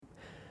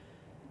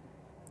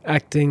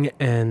Acting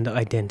and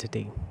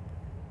identity.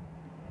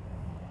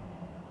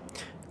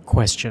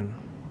 Question.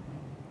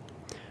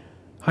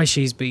 Hi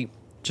Sheesby,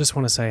 just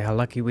want to say how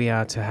lucky we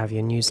are to have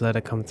your newsletter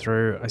come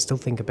through. I still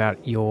think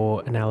about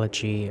your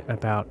analogy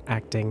about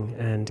acting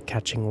and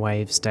catching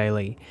waves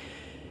daily.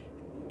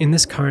 In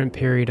this current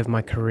period of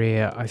my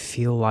career, I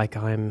feel like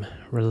I'm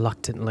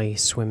reluctantly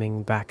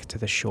swimming back to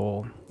the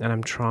shore, and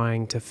I'm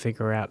trying to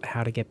figure out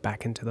how to get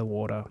back into the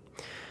water.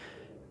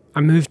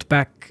 I moved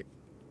back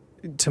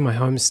to my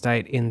home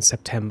state in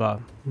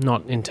September.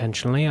 Not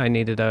intentionally, I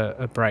needed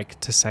a break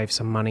to save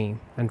some money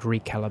and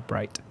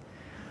recalibrate.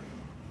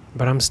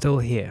 But I'm still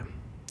here,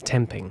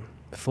 temping,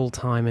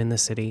 full-time in the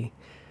city,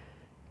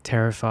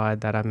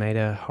 terrified that I made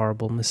a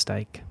horrible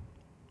mistake,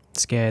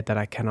 scared that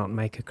I cannot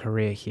make a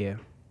career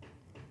here.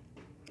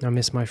 I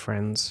miss my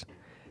friends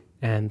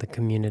and the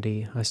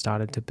community I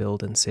started to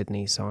build in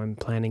Sydney, so I'm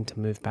planning to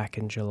move back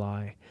in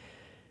July.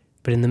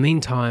 But in the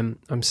meantime,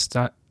 I'm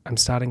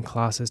starting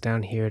classes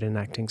down here at an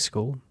acting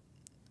school.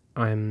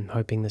 I'm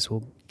hoping this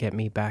will get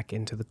me back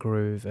into the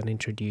groove and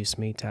introduce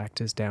me to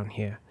actors down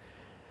here.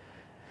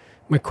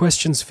 My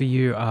questions for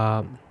you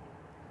are,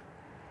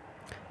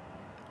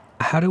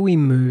 how do we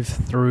move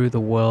through the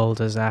world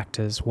as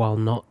actors while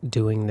not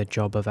doing the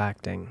job of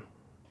acting?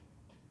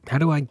 How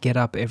do I get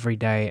up every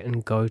day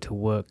and go to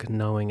work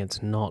knowing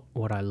it's not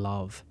what I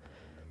love?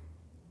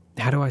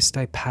 How do I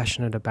stay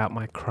passionate about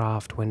my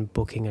craft when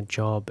booking a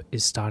job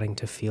is starting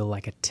to feel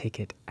like a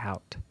ticket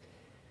out?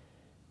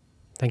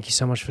 Thank you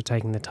so much for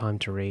taking the time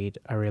to read.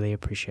 I really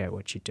appreciate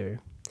what you do.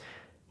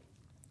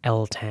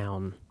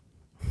 L-Town.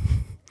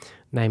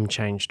 Name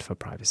changed for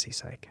privacy's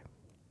sake.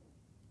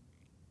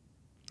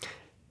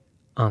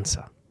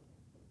 Answer.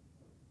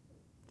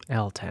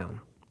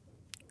 L-Town.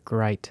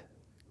 Great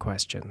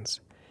questions.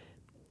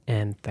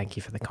 And thank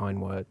you for the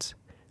kind words.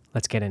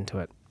 Let's get into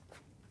it.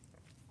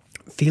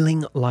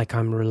 Feeling like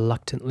I'm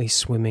reluctantly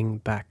swimming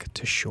back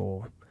to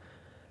shore.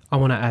 I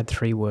want to add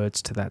 3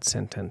 words to that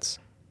sentence.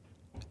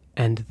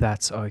 And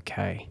that's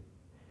okay.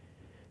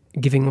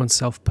 Giving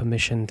oneself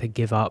permission to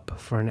give up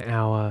for an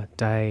hour,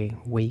 day,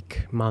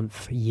 week,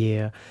 month,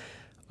 year,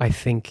 I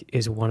think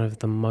is one of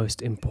the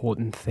most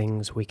important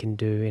things we can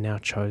do in our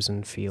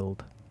chosen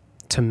field.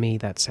 To me,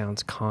 that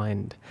sounds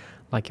kind,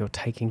 like you're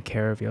taking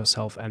care of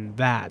yourself, and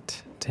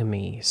that, to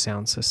me,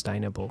 sounds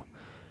sustainable,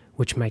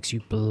 which makes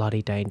you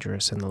bloody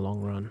dangerous in the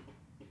long run.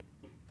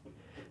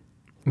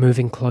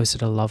 Moving closer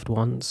to loved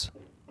ones,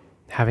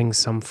 having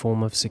some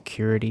form of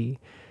security,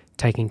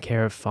 taking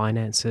care of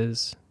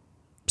finances,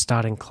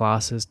 starting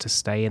classes to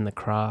stay in the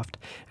craft,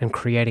 and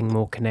creating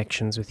more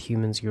connections with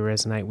humans you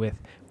resonate with.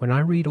 When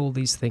I read all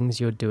these things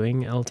you're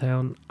doing,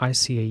 L-Town, I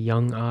see a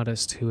young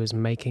artist who is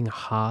making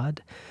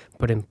hard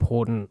but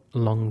important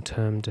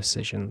long-term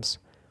decisions.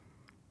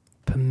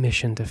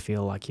 Permission to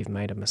feel like you've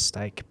made a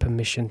mistake.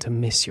 Permission to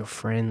miss your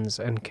friends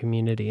and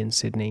community in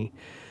Sydney.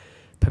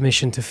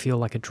 Permission to feel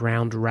like a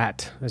drowned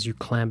rat as you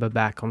clamber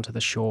back onto the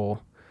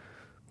shore.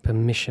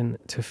 Permission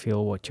to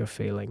feel what you're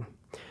feeling.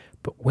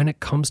 But when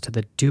it comes to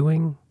the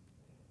doing,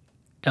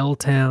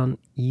 L-Town,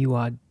 you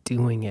are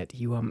doing it.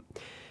 You are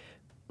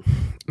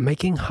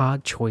making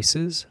hard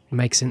choices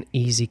makes an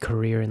easy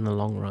career in the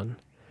long run.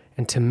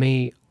 And to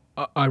me,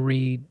 I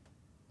read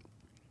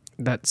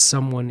that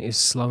someone is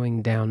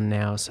slowing down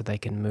now so they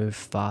can move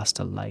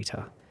faster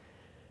later.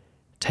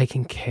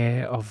 Taking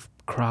care of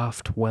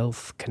craft,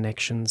 wealth,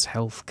 connections,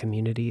 health,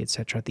 community,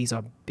 etc. These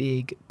are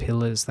big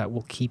pillars that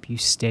will keep you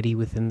steady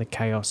within the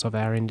chaos of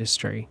our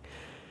industry.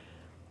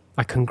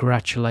 I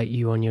congratulate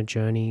you on your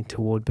journey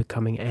toward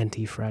becoming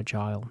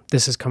anti-fragile.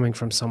 This is coming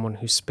from someone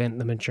who spent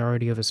the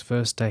majority of his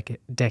first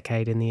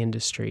decade in the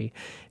industry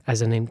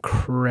as an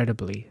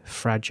incredibly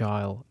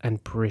fragile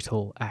and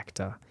brittle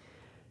actor.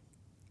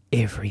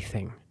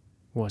 Everything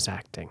was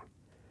acting.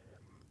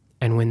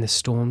 And when the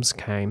storms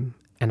came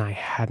and I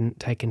hadn't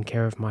taken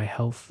care of my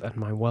health and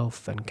my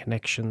wealth and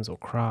connections or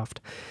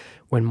craft,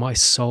 when my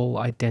sole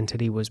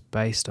identity was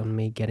based on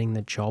me getting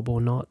the job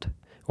or not,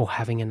 or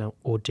having an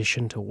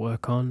audition to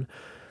work on,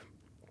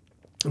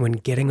 when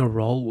getting a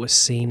role was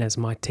seen as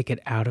my ticket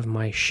out of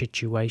my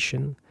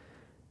situation,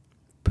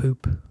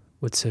 poop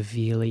would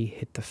severely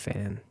hit the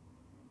fan.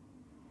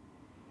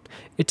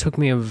 It took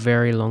me a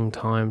very long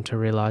time to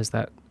realize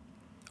that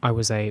I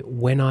was a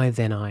when I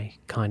then I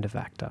kind of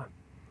actor.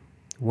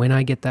 When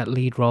I get that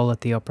lead role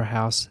at the Opera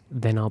House,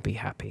 then I'll be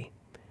happy.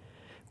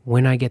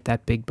 When I get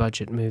that big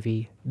budget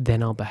movie,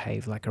 then I'll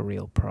behave like a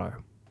real pro.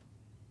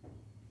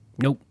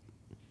 Nope.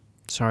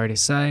 Sorry to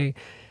say,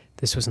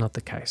 this was not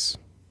the case.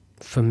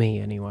 For me,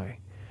 anyway.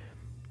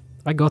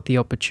 I got the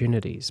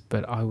opportunities,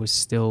 but I was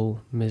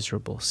still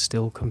miserable,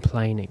 still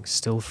complaining,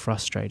 still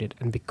frustrated,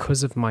 and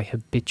because of my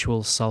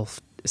habitual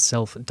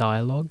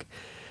self-dialogue,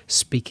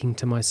 speaking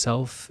to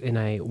myself in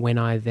a when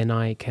I then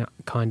I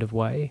kind of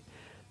way,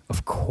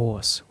 of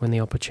course, when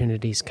the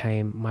opportunities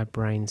came, my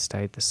brain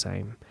stayed the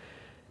same.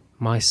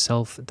 My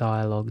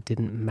self-dialogue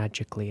didn't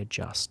magically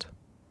adjust.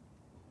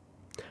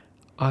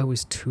 I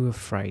was too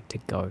afraid to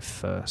go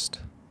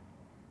first.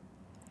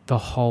 The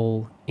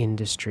whole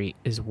industry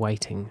is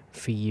waiting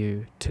for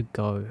you to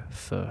go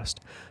first,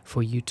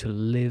 for you to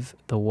live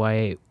the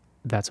way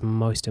that's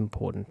most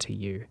important to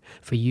you,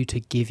 for you to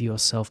give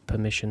yourself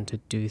permission to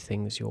do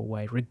things your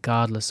way,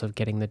 regardless of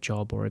getting the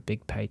job or a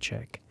big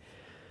paycheck.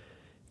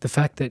 The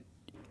fact that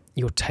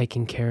you're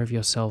taking care of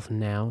yourself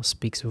now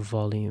speaks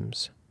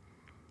volumes.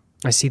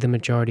 I see the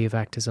majority of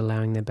actors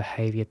allowing their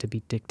behavior to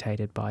be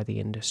dictated by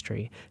the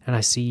industry, and I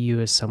see you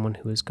as someone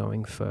who is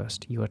going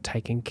first. You are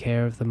taking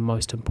care of the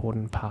most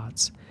important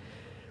parts.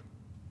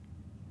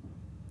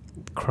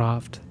 The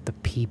craft, the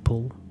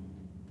people,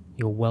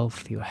 your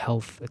wealth, your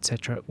health,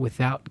 etc.,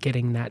 without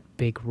getting that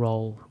big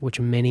role, which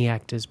many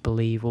actors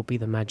believe will be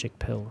the magic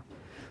pill.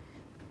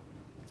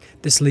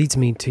 This leads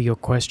me to your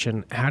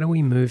question, how do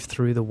we move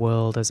through the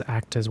world as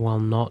actors while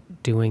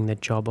not doing the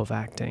job of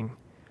acting?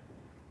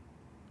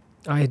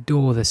 I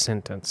adore this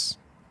sentence.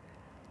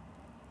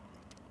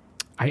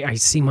 I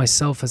see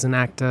myself as an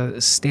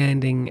actor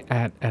standing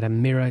at a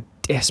mirror,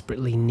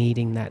 desperately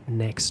needing that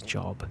next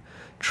job,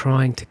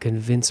 trying to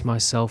convince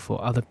myself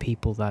or other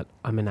people that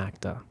I'm an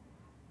actor.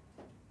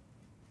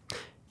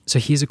 So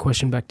here's a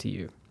question back to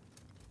you.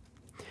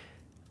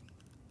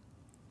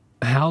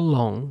 How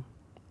long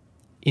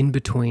in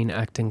between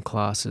acting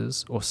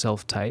classes or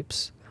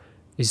self-tapes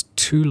is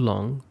too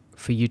long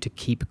for you to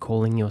keep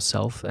calling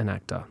yourself an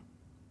actor?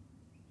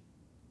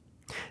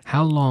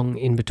 How long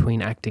in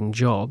between acting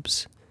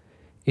jobs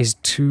is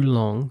too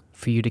long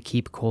for you to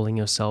keep calling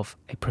yourself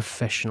a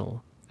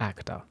professional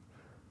actor?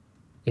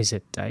 Is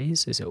it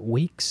days? Is it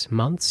weeks,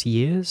 months,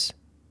 years,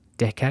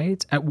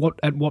 decades? At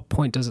what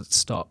point does it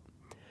stop?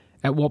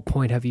 At what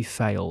point have you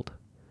failed?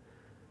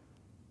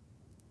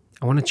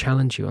 I want to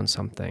challenge you on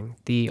something.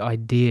 The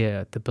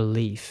idea, the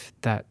belief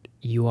that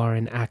you are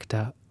an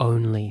actor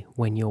only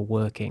when you're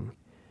working.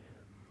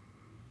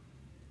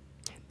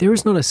 There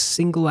is not a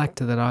single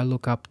actor that I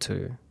look up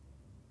to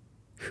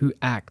who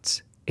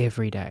acts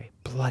every day.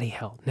 Bloody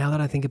hell. Now that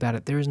I think about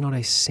it, there is not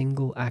a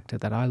single actor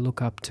that I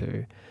look up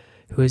to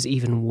who has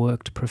even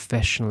worked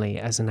professionally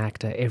as an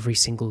actor every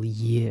single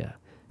year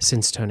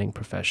since turning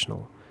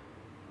professional.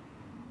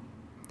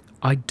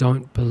 I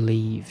don't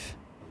believe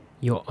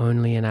you're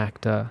only an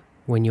actor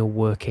when you're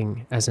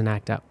working as an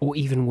actor, or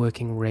even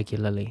working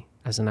regularly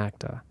as an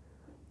actor.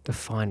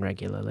 Define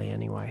regularly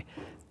anyway.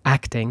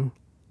 Acting,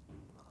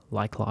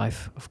 like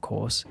life, of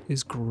course,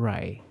 is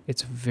grey.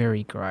 It's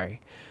very grey.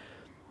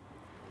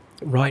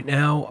 Right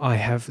now, I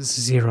have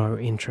zero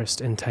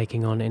interest in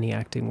taking on any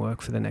acting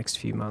work for the next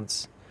few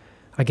months.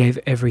 I gave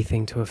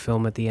everything to a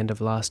film at the end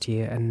of last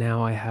year, and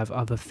now I have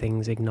other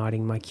things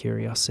igniting my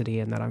curiosity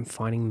and that I'm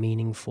finding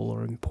meaningful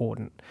or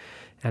important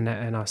and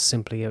are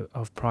simply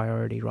of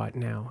priority right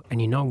now.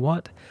 And you know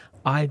what?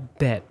 I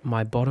bet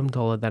my bottom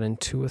dollar that in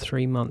 2 or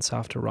 3 months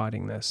after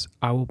writing this,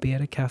 I will be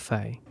at a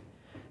cafe,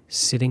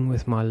 sitting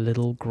with my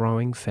little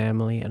growing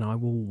family, and I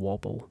will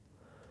wobble.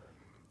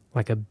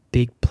 Like a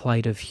big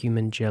plate of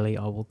human jelly,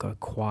 I will go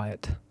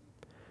quiet.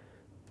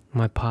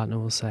 My partner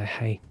will say,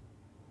 "Hey,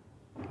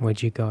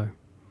 where'd you go?"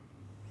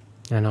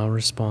 And I'll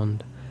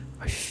respond,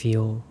 "I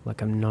feel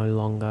like I'm no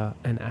longer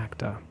an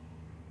actor."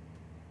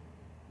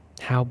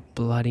 How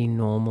bloody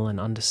normal and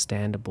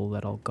understandable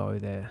that I'll go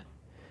there.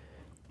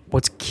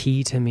 What's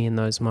key to me in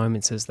those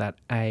moments is that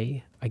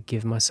A, I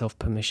give myself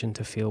permission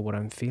to feel what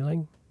I'm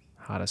feeling.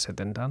 Harder said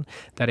than done.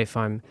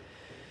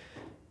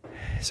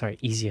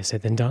 Easier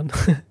said than done.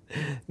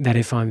 That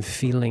if I'm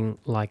feeling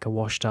like a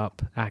washed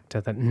up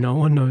actor that no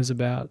one knows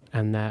about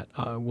and that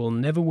I will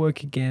never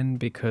work again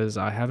because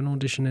I haven't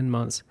auditioned in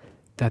months,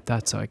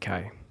 that's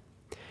okay.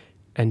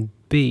 And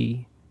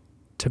B,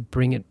 to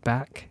bring it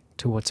back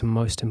to what's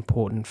most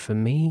important for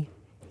me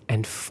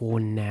and for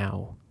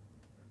now.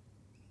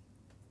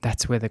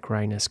 That's where the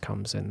greyness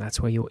comes in. That's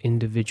where your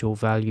individual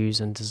values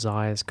and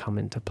desires come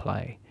into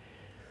play.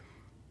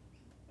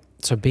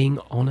 So being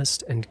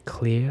honest and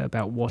clear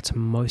about what's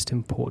most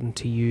important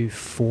to you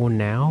for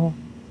now,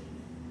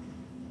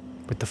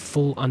 with the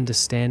full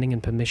understanding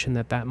and permission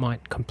that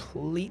might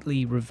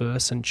completely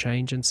reverse and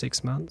change in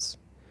 6 months,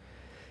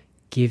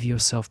 give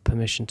yourself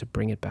permission to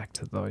bring it back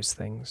to those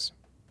things.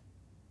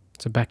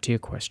 So back to your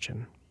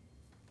question.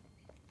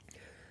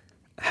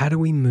 How do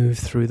we move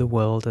through the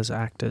world as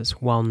actors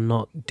while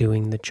not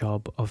doing the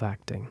job of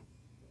acting?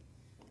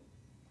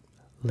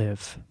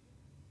 Live.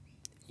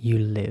 You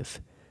live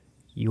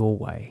your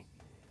way.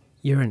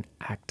 You're an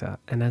actor,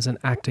 and as an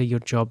actor, your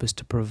job is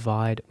to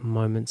provide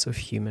moments of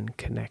human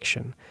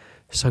connection.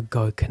 So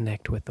go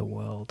connect with the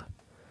world.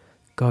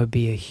 Go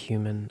be a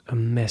human, a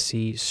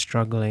messy,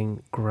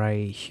 struggling,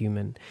 grey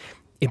human.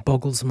 It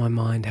boggles my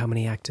mind how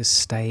many actors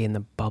stay in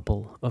the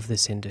bubble of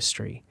this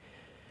industry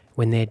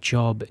when their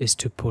job is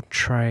to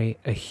portray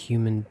a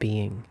human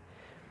being.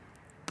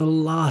 The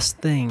last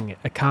thing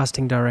a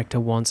casting director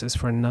wants is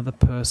for another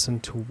person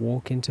to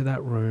walk into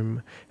that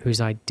room whose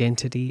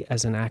identity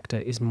as an actor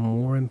is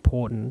more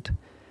important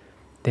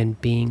than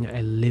being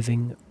a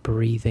living,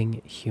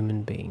 breathing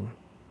human being.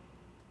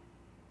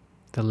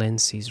 The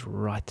lens sees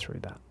right through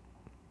that.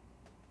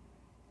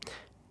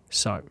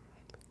 So,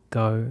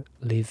 go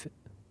live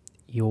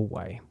your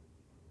way.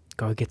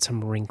 Go get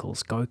some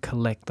wrinkles. Go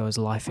collect those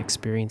life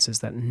experiences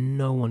that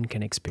no one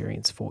can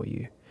experience for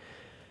you.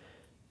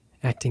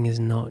 Acting is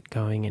not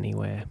going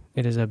anywhere.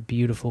 It is a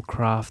beautiful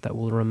craft that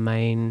will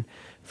remain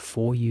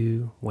for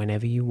you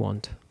whenever you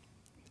want.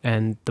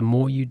 And the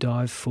more you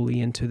dive fully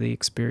into the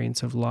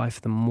experience of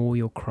life, the more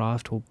your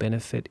craft will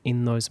benefit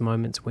in those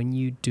moments when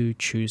you do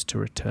choose to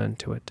return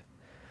to it.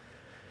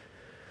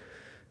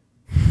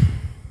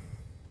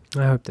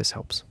 I hope this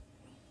helps.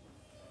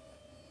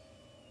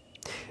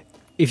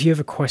 If you have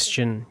a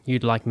question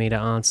you'd like me to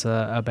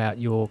answer about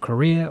your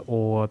career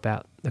or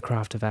about the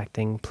craft of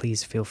acting,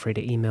 please feel free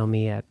to email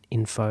me at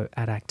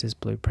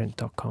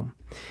info@actorsblueprint.com.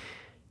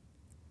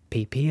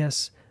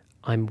 PPS,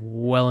 I'm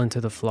well into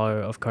the flow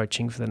of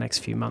coaching for the next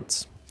few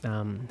months,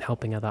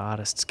 helping other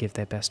artists give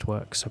their best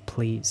work. So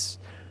please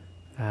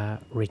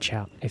reach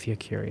out if you're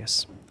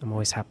curious. I'm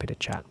always happy to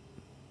chat.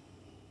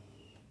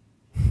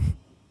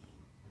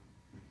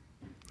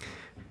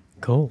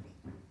 Cool.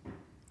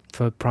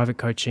 For private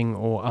coaching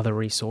or other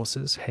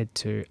resources, head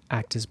to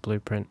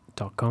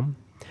actorsblueprint.com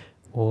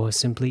or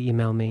simply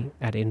email me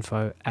at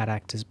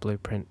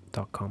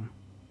info@actorsblueprint.com.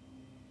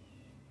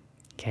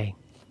 Okay,